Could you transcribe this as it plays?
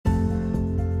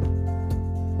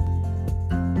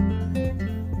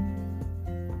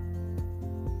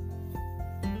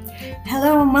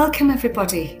and welcome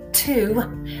everybody to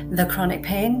the Chronic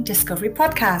Pain Discovery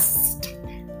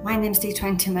Podcast. My name's Dee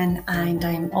Twentyman and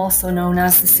I'm also known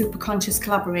as the Super Conscious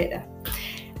Collaborator.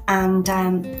 And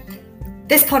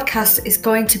this podcast is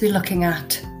going to be looking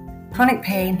at chronic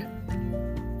pain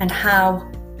and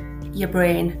how your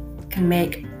brain can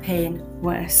make pain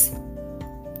worse.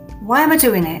 Why am I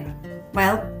doing it?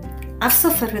 Well, I've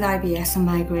suffered with IBS and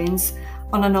migraines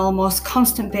on an almost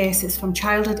constant basis from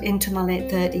childhood into my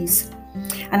late 30s.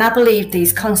 And I believed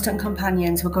these constant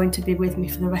companions were going to be with me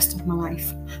for the rest of my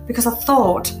life because I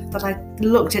thought that I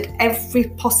looked at every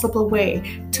possible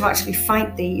way to actually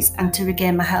fight these and to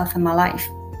regain my health and my life.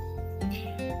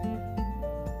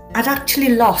 I'd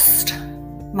actually lost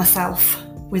myself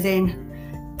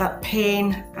within that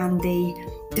pain and the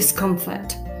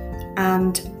discomfort,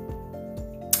 and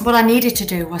what I needed to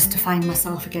do was to find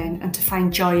myself again and to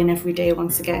find joy in every day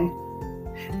once again.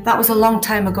 That was a long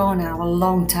time ago now, a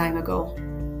long time ago.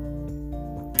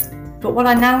 But what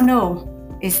I now know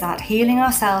is that healing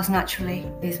ourselves naturally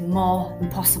is more than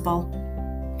possible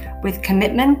with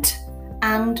commitment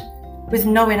and with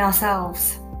knowing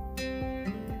ourselves.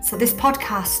 So this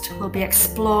podcast will be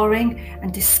exploring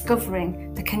and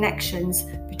discovering the connections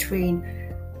between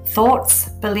thoughts,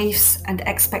 beliefs and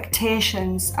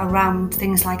expectations around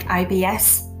things like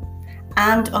IBS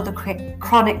and other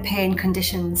chronic pain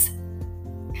conditions.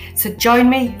 So join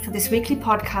me for this weekly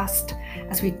podcast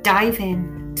as we dive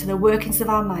in to the workings of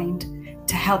our mind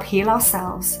to help heal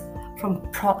ourselves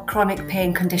from chronic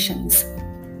pain conditions.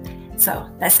 So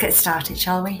let's get started,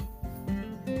 shall we?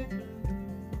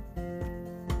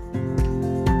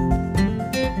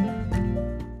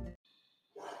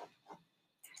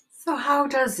 So how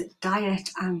does diet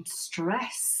and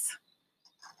stress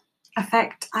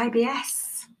affect IBS?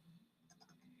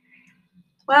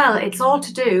 Well, it's all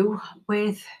to do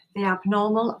with the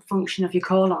abnormal function of your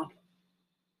colon.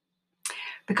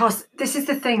 Because this is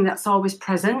the thing that's always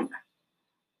present.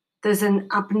 There's an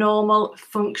abnormal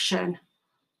function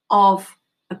of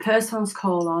a person's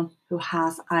colon who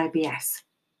has IBS.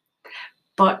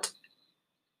 But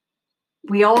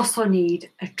we also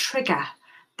need a trigger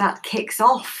that kicks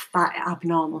off that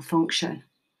abnormal function,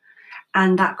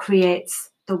 and that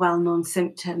creates the well-known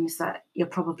symptoms that you're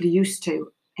probably used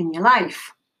to in your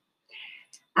life.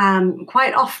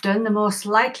 Quite often, the most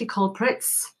likely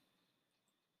culprits,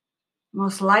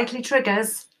 most likely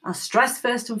triggers are stress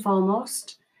first and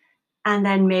foremost, and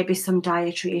then maybe some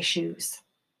dietary issues.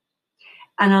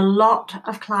 And a lot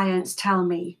of clients tell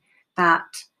me that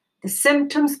the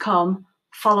symptoms come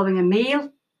following a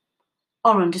meal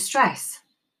or under stress.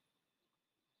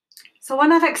 So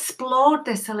when I've explored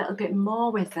this a little bit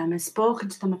more with them and spoken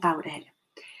to them about it,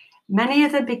 many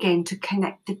of them begin to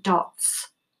connect the dots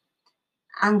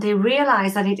and they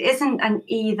realise that it isn't an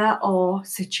either or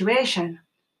situation.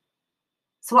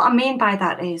 So what I mean by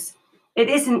that is, it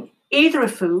isn't either a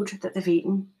food that they've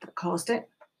eaten that caused it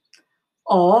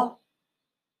or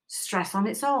stress on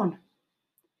its own.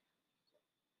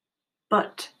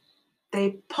 But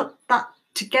they put that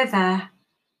together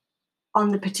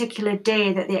on the particular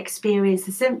day that they experience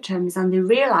the symptoms, and they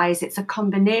realise it's a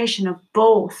combination of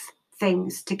both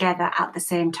things together at the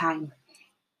same time.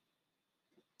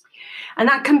 And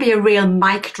that can be a real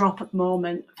mic drop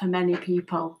moment for many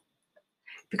people.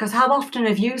 Because how often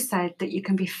have you said that you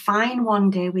can be fine one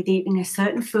day with eating a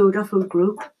certain food or food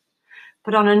group,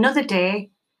 but on another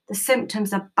day, the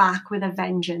symptoms are back with a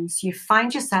vengeance. You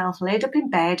find yourself laid up in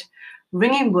bed,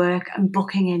 ringing work and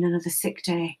booking in another sick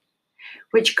day,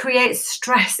 which creates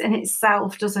stress in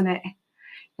itself, doesn't it?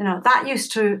 You know, that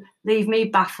used to leave me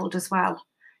baffled as well.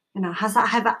 You know, has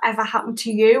that ever happened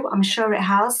to you? I'm sure it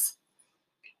has.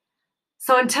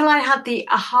 So until I had the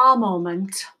aha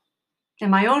moment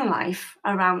in my own life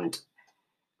around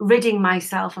ridding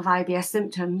myself of IBS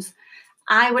symptoms,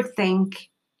 I would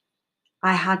think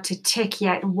I had to tick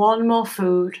yet one more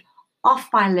food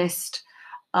off my list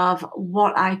of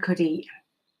what I could eat.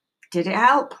 Did it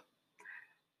help?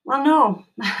 Well, no,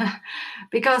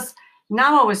 because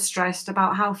now I was stressed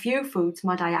about how few foods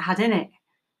my diet had in it.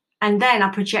 And then I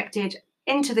projected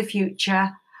into the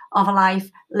future of a life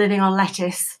living on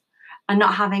lettuce and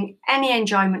not having any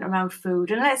enjoyment around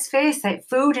food. And let's face it,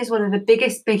 food is one of the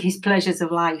biggest pleasures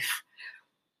of life.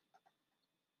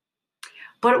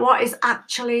 But what is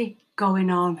actually going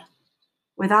on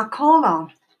with our colon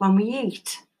when we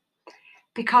eat?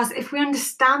 Because if we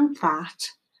understand that,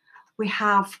 we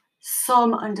have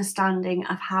some understanding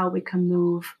of how we can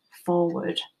move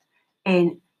forward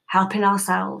in helping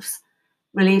ourselves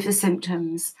relieve the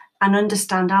symptoms and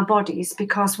understand our bodies.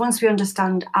 Because once we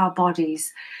understand our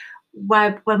bodies,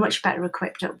 we're much better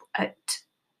equipped at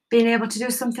being able to do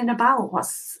something about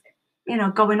what's,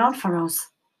 going on for us.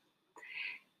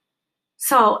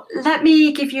 So let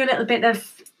me give you a little bit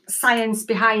of science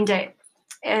behind it,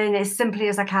 and as simply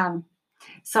as I can.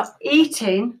 So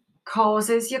eating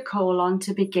causes your colon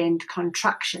to begin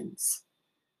contractions.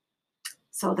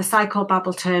 So the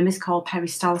psychobabble term is called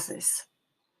peristalsis.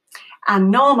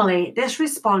 And normally this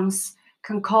response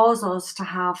can cause us to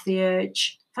have the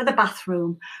urge for the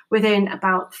bathroom within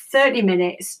about 30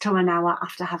 minutes to an hour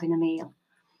after having a meal.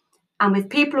 And with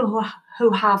people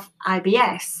who have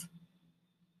IBS,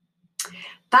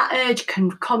 that urge can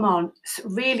come on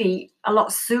really a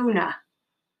lot sooner.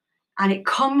 And it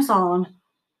comes on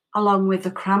along with the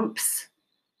cramps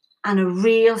and a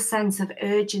real sense of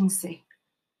urgency.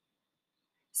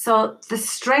 So the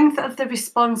strength of the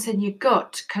response in your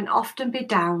gut can often be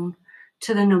down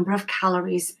to the number of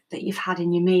calories that you've had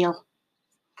in your meal.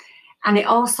 And it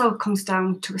also comes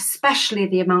down to especially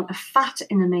the amount of fat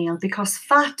in the meal, because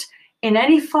fat in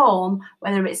any form,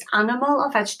 whether it's animal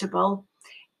or vegetable,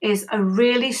 is a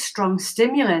really strong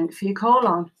stimulant for your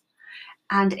colon.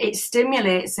 And it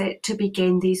stimulates it to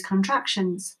begin these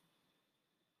contractions.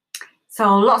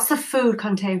 So lots of food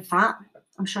contain fat,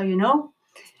 I'm sure you know,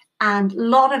 and a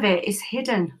lot of it is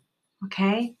hidden,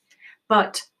 okay?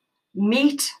 But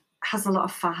meat has a lot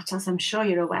of fat, as I'm sure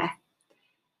you're aware.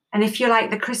 And if you like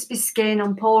the crispy skin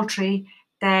on poultry,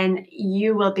 then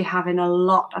you will be having a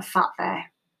lot of fat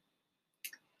there.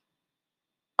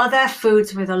 Other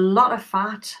foods with a lot of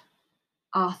fat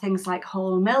are things like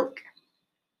whole milk,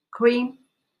 cream,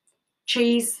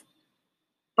 cheese,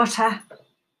 butter,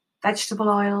 vegetable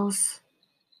oils,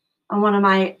 and one of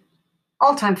my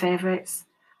all-time favourites,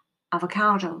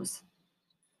 avocados.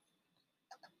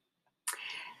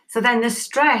 So then the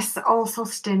stress also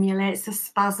stimulates the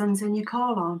spasms in your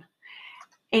colon,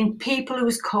 in people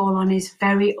whose colon is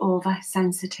very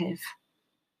oversensitive.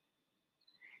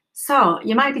 So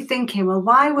you might be thinking, well,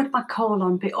 why would my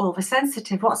colon be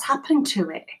oversensitive? What's happened to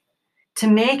it to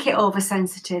make it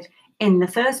oversensitive in the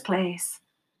first place?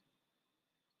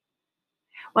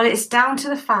 Well, it's down to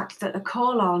the fact that the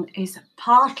colon is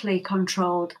partly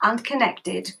controlled and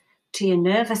connected to your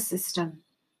nervous system.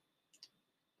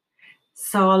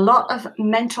 So a lot of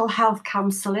mental health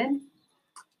counselling,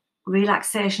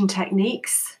 relaxation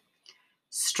techniques,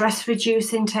 stress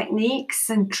reducing techniques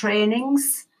and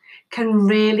trainings can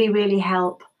really, really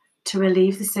help to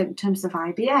relieve the symptoms of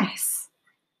IBS.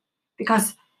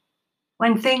 Because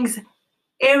when things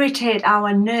irritate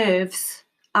our nerves,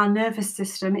 our nervous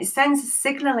system, it sends a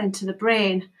signal into the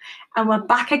brain, and we're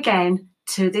back again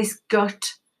to this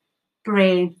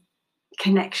gut-brain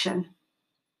connection,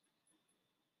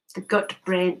 the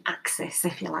gut-brain axis,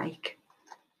 if you like.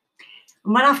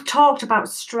 And when I've talked about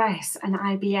stress and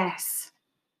IBS,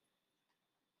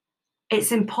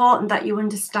 it's important that you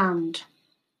understand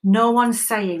no one's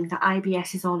saying that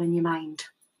IBS is all in your mind.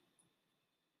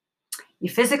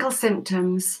 Your physical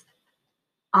symptoms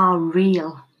are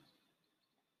real.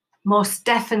 Most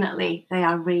definitely they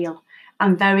are real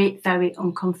and very, very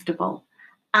uncomfortable.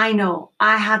 I know,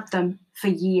 I had them for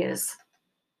years.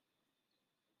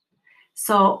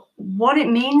 So what it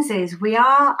means is we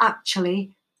are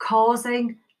actually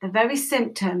causing the very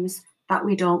symptoms that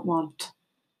we don't want.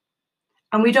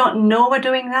 And we don't know we're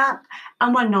doing that,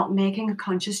 and we're not making a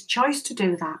conscious choice to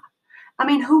do that. I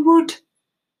mean, who would?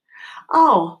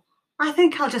 Oh, I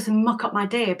think I'll just muck up my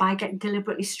day by getting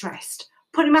deliberately stressed,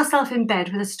 putting myself in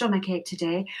bed with a stomachache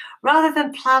today, rather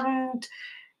than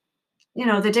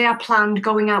the day I planned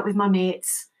going out with my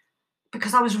mates,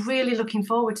 because I was really looking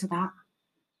forward to that.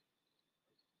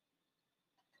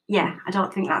 Yeah, I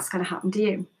don't think that's going to happen to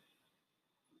you.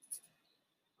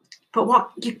 But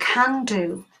what you can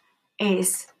do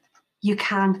is you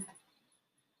can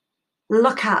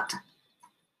look at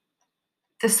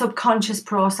the subconscious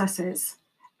processes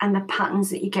and the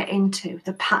patterns that you get into,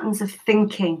 the patterns of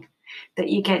thinking that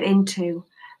you get into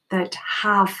that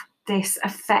have this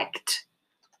effect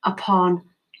upon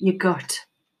your gut.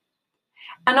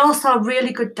 And also a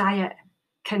really good diet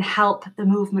can help the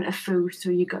movement of food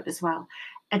through your gut as well.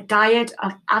 A diet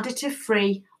of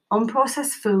additive-free,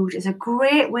 unprocessed food is a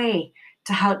great way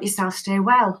to help yourself stay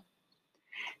well.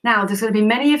 Now, there's going to be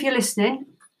many of you listening,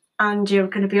 and you're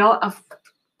going to be all of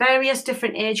various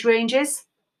different age ranges.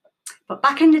 But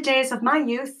back in the days of my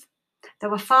youth, there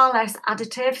were far less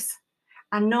additives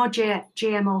and no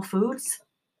GMO foods.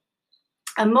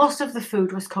 And most of the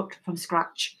food was cooked from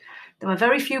scratch. There were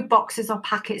very few boxes or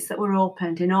packets that were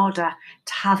opened in order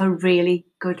to have a really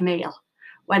good meal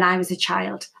when I was a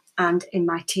child and in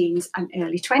my teens and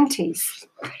early 20s.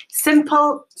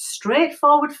 Simple,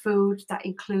 straightforward food that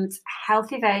includes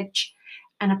healthy veg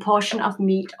and a portion of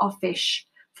meat or fish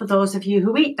for those of you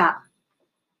who eat that.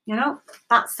 You know,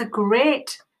 that's a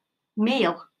great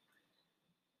meal.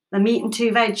 The meat and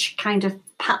 2 veg kind of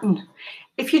pattern.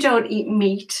 If you don't eat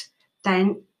meat,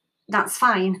 then that's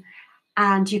fine.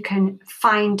 And you can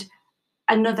find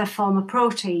another form of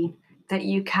protein that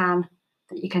you can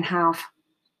have.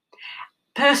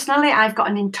 Personally, I've got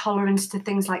an intolerance to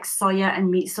things like soya and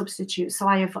meat substitutes, so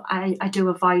I do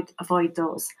avoid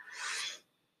those.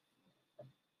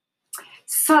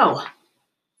 So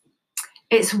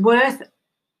it's worth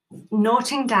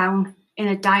noting down in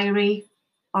a diary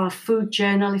or a food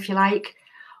journal, if you like,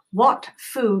 what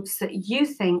foods that you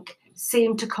think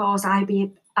seem to cause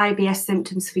IBS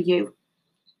symptoms for you.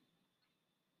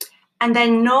 And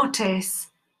then notice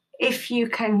if you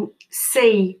can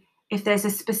see if there's a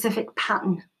specific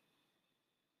pattern.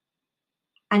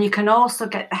 And you can also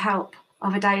get the help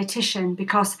of a dietitian,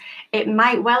 because it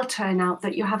might well turn out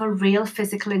that you have a real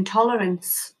physical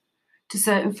intolerance to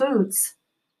certain foods.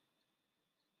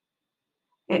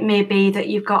 It may be that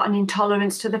you've got an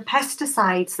intolerance to the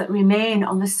pesticides that remain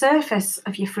on the surface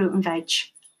of your fruit and veg,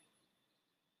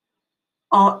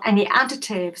 or any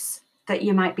additives that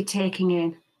you might be taking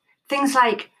in. Things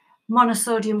like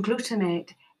monosodium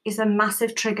glutamate is a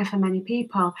massive trigger for many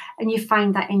people, and you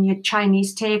find that in your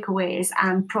Chinese takeaways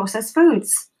and processed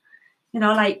foods, you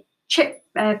know, like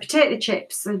potato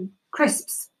chips and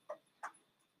crisps.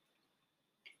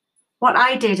 What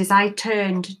I did is I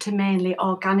turned to mainly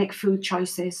organic food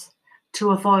choices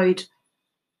to avoid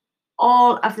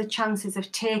all of the chances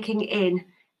of taking in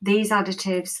these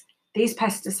additives, these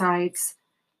pesticides,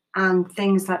 and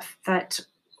things that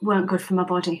weren't good for my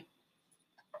body.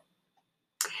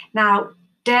 Now,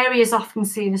 dairy is often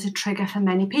seen as a trigger for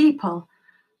many people,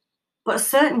 but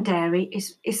certain dairy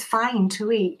is fine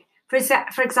to eat. For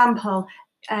example,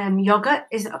 yogurt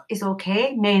is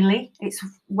okay, mainly. It's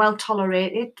well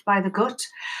tolerated by the gut,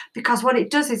 because what it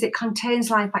does is it contains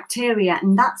live bacteria,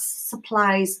 and that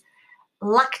supplies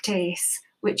lactase,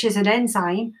 which is an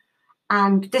enzyme,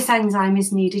 and this enzyme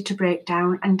is needed to break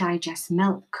down and digest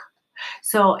milk.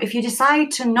 So if you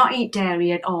decide to not eat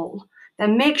dairy at all,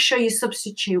 then make sure you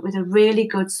substitute with a really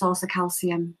good source of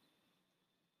calcium.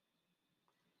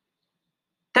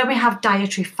 Then we have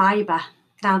dietary fibre.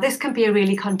 Now, this can be a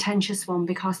really contentious one,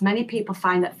 because many people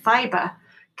find that fibre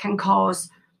can cause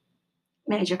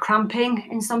major cramping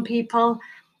in some people,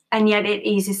 and yet it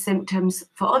eases symptoms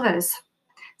for others.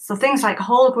 So things like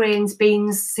whole grains,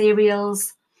 beans,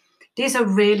 cereals, these are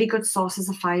really good sources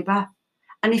of fibre.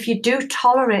 And if you do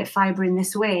tolerate fibre in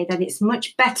this way, then it's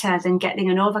much better than getting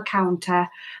an over-the-counter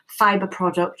fibre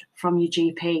product from your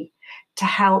GP to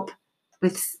help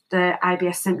with the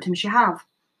IBS symptoms you have,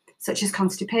 such as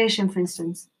constipation, for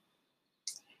instance.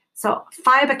 So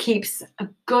fibre keeps a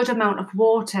good amount of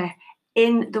water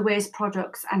in the waste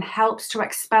products and helps to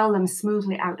expel them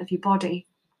smoothly out of your body.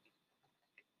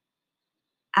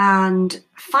 And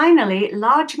finally,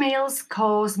 large meals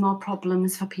cause more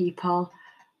problems for people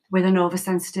with an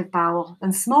oversensitive bowel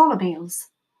than smaller meals.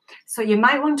 So you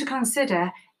might want to consider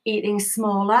eating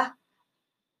smaller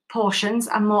portions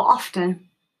and more often,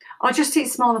 or just eat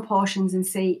smaller portions and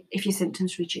see if your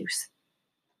symptoms reduce.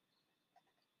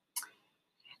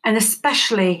 And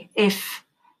especially if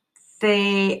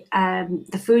the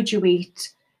food you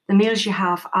eat, the meals you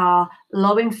have, are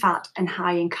low in fat and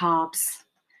high in carbs.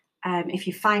 If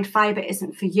you find fibre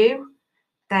isn't for you,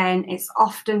 then it's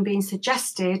often been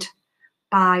suggested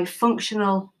by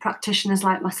functional practitioners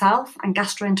like myself and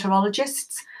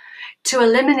gastroenterologists to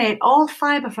eliminate all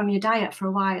fibre from your diet for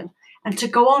a while and to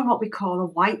go on what we call a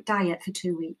white diet for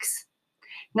 2 weeks.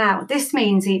 Now, this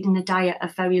means eating a diet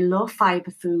of very low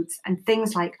fibre foods and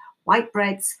things like white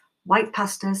breads, white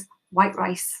pastas, white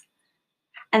rice,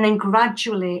 and then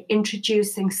gradually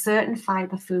introducing certain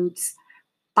fibre foods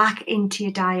back into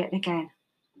your diet again,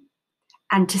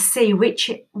 and to see which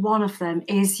one of them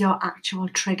is your actual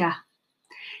trigger.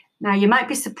 Now, you might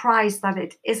be surprised that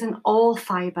it isn't all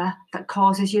fibre that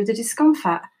causes you the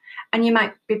discomfort, and you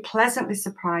might be pleasantly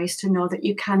surprised to know that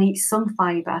you can eat some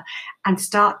fibre and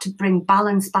start to bring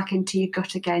balance back into your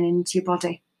gut again, into your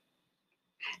body.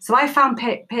 So I found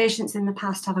patients in the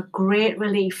past have a great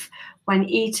relief when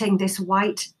eating this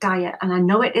white diet, and I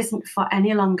know it isn't for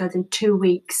any longer than 2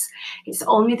 weeks. It's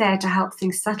only there to help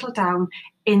things settle down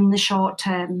in the short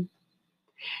term.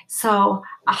 So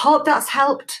I hope that's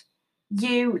helped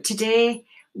you today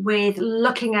with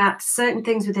looking at certain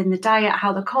things within the diet,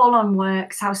 how the colon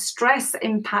works, how stress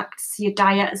impacts your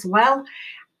diet as well,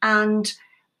 and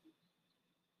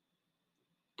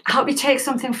I hope you take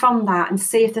something from that and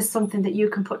see if there's something that you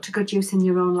can put to good use in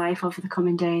your own life over the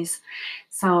coming days.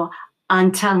 So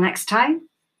until next time,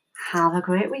 Have a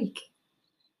great week.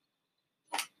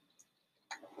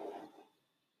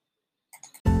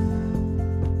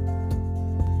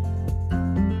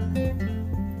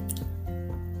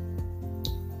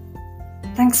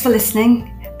 Thanks for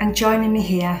listening and joining me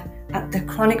here at the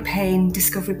Chronic Pain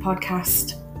Discovery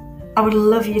Podcast. I would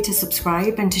love you to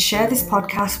subscribe and to share this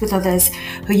podcast with others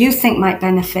who you think might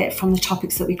benefit from the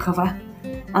topics that we cover.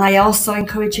 And I also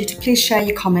encourage you to please share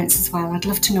your comments as well. I'd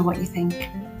love to know what you think.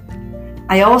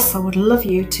 I also would love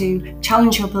you to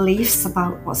challenge your beliefs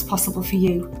about what's possible for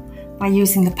you by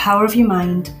using the power of your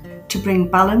mind to bring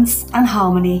balance and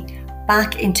harmony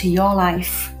back into your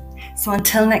life. So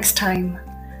until next time,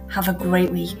 have a great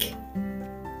week.